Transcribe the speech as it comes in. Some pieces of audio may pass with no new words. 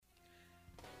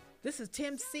This is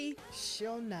Tim C.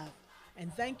 Sure enough.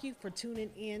 And thank you for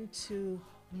tuning in to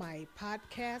my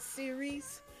podcast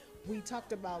series. We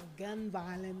talked about gun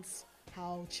violence,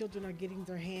 how children are getting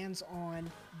their hands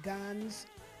on guns,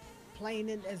 playing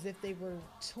it as if they were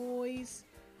toys.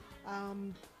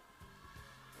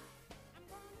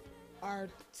 Our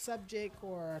subject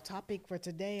or our topic for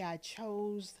today, I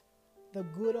chose the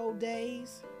good old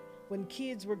days when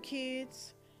kids were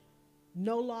kids.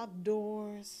 No locked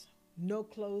doors, no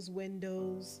closed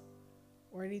windows,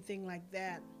 or anything like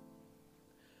that.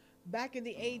 Back in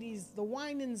the 80s, the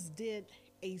Winans did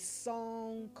a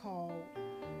song called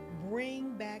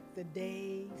Bring Back the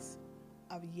Days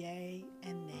of Yay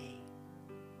and Nay.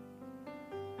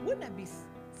 Wouldn't that be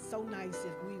so nice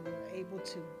if we were able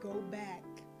to go back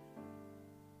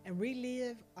and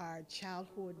relive our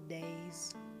childhood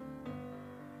days?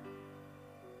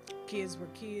 Kids were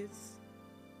kids.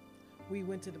 We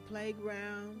went to the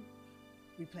playground.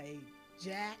 We played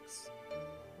jacks.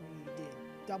 We did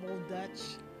double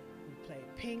dutch. We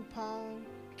played ping pong,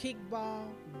 kickball,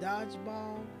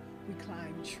 dodgeball. We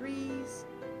climbed trees.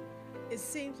 It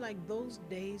seems like those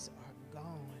days are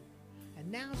gone.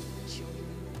 And now the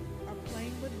children are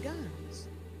playing with guns.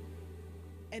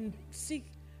 And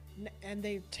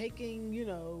they're taking,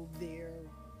 their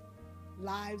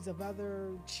lives of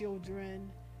other children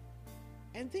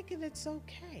and thinking it's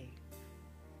okay.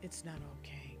 It's not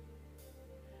okay.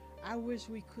 I wish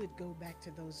we could go back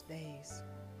to those days.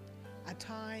 A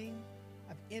time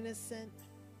of innocence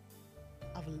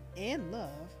and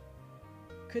love.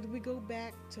 Could we go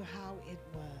back to how it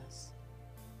was?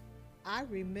 I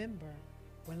remember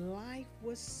when life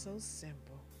was so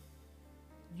simple.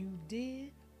 You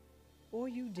did or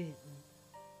you didn't.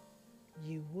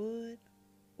 You would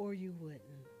or you wouldn't.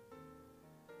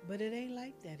 But it ain't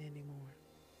like that anymore.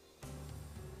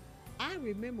 I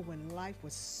remember when life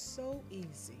was so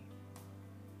easy.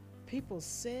 People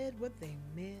said what they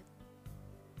meant.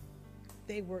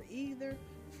 They were either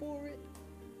for it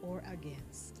or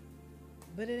against.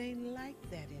 But it ain't like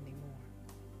that anymore.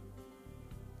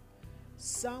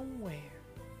 Somewhere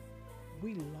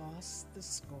we lost the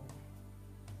score.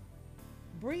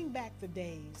 Bring back the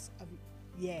days of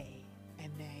yay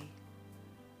and nay,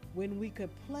 when we could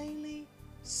plainly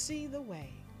see the way.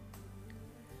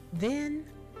 Then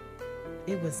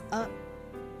it was up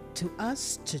to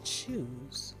us to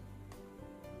choose,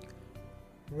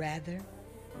 rather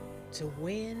to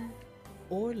win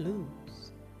or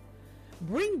lose.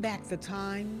 Bring back the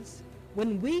times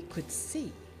when we could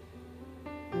see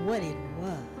what it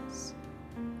was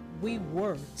we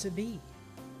were to be,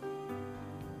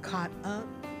 caught up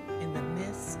in the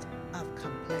midst of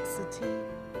complexity.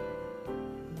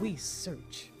 We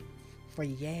search for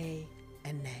yay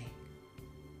and nay.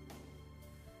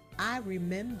 I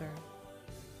remember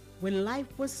when life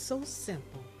was so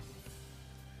simple.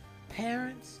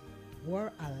 Parents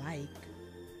were alike.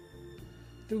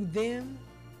 Through them,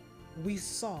 we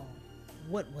saw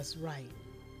what was right.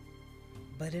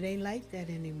 But it ain't like that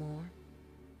anymore.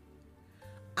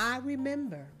 I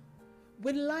remember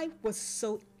when life was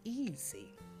so easy.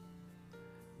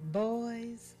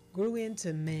 Boys grew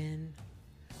into men,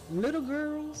 little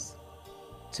girls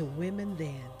to women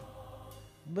then.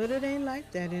 But it ain't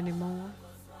like that anymore.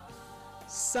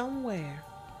 Somewhere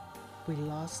we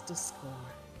lost the score.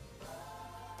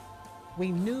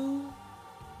 We knew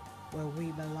where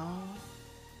we belonged,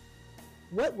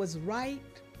 what was right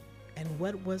and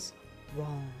what was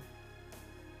wrong.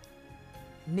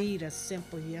 Need a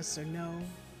simple yes or no.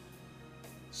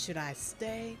 Should I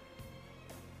stay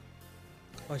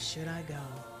or should I go?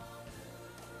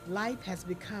 Life has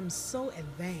become so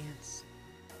advanced.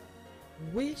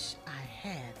 Wish I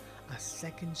had a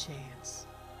second chance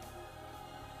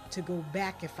to go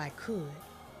back if I could,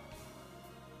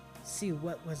 see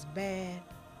what was bad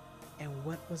and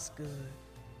what was good.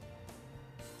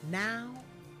 Now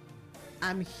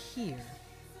I'm here,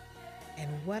 and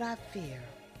what I fear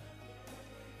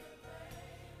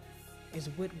is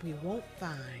what we won't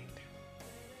find,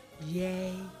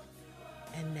 yay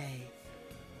and nay.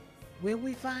 Will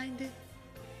we find it?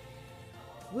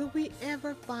 Will we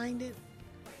ever find it?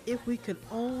 If we could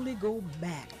only go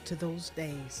back to those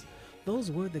days. Those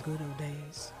were the good old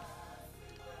days.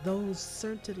 Those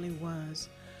certainly was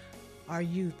our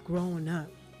youth growing up.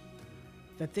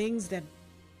 The things that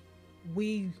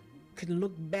we could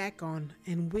look back on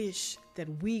and wish that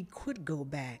we could go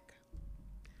back.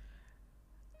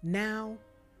 Now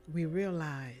we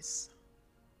realize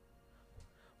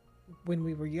when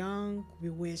we were young,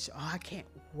 we wish, I can't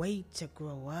wait to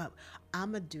grow up.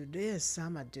 I'ma do this,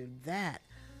 I'ma do that.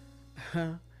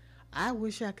 I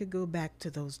wish I could go back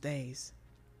to those days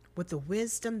with the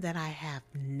wisdom that I have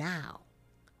now,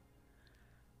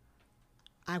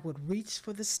 I would reach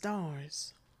for the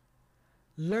stars,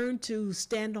 learn to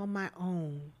stand on my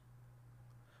own,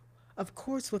 of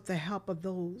course, with the help of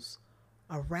those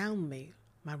around me,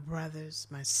 my brothers,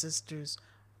 my sisters,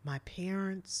 my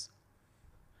parents,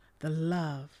 the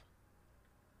love.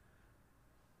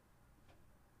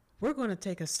 We're going to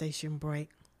take a station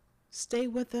break. Stay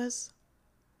with us.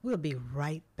 We'll be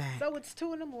right back. So it's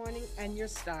 2 in the morning and you're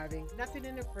starving. Nothing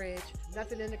in the fridge,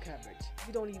 nothing in the cupboard.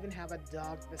 You don't even have a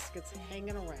dog biscuits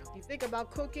hanging around. You think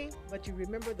about cooking, but you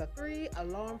remember the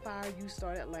 3-alarm fire you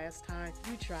started last time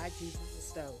you tried using the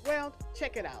stove. Well,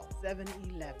 check it out,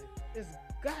 7-Eleven. There's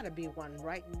gotta be one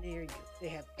right near you. They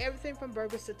have everything from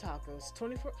burgers to tacos,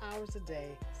 24 hours a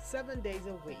day, 7 days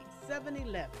a week.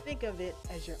 7-Eleven. Think of it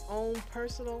as your own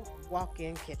personal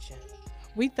walk-in kitchen.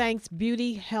 We thanks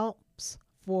Beauty Helps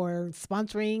for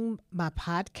sponsoring my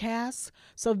podcast.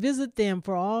 So visit them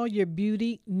for all your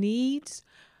beauty needs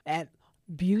at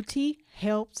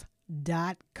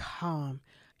beautyhelps.com.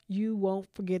 You won't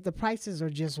forget the prices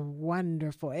are just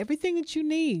wonderful. Everything that you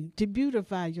need to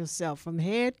beautify yourself from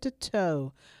head to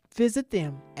toe. Visit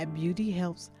them at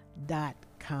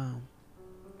beautyhelps.com.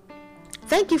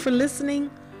 Thank you for listening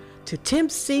to Tim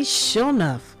C.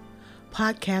 Shulnuff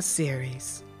podcast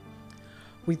series.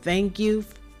 We thank you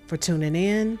for tuning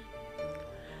in.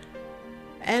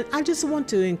 And I just want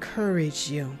to encourage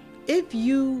you, if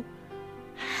you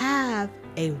have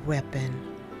a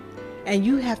weapon and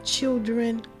you have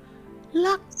children,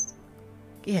 lock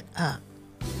it up.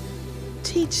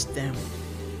 Teach them.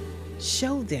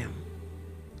 Show them.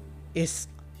 It's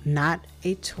not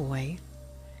a toy.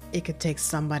 It could take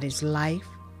somebody's life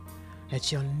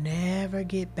that you'll never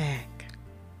get back.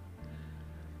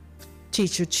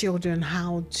 Teach your children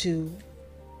how to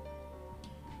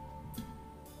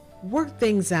work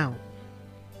things out.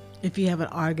 If you have an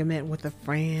argument with a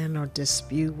friend or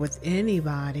dispute with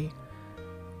anybody,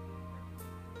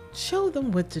 show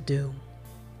them what to do.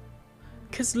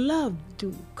 Because love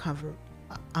do cover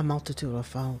a multitude of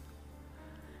fault.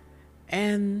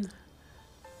 And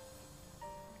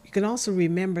you can also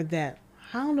remember that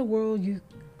how in the world you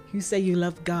say you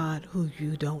love God who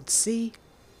you don't see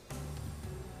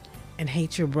and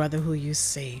hate your brother who you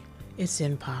see. It's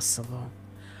impossible.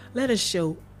 Let us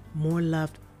show more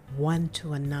love one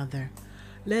to another.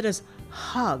 Let us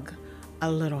hug a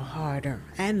little harder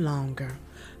and longer.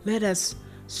 Let us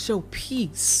show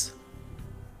peace.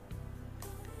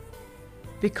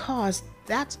 Because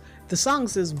that's the song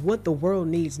says what the world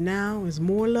needs now is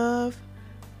more love,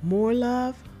 more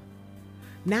love.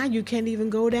 Now you can't even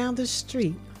go down the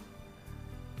street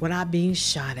without being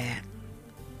shot at.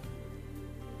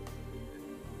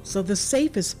 So the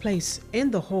safest place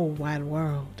in the whole wide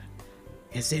world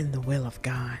is in the will of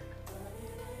God.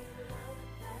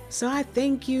 So I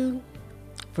thank you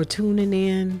for tuning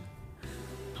in.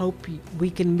 Hope we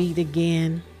can meet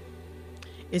again.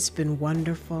 It's been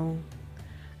wonderful.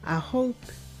 I hope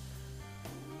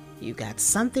you got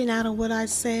something out of what I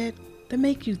said to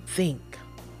make you think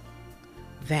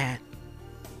that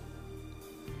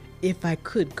if I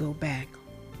could go back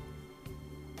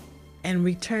and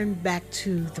return back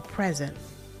to the present,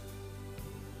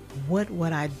 what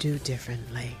would I do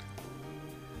differently?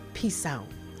 Peace out.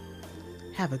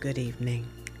 Have a good evening.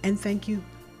 And thank you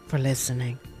for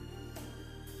listening.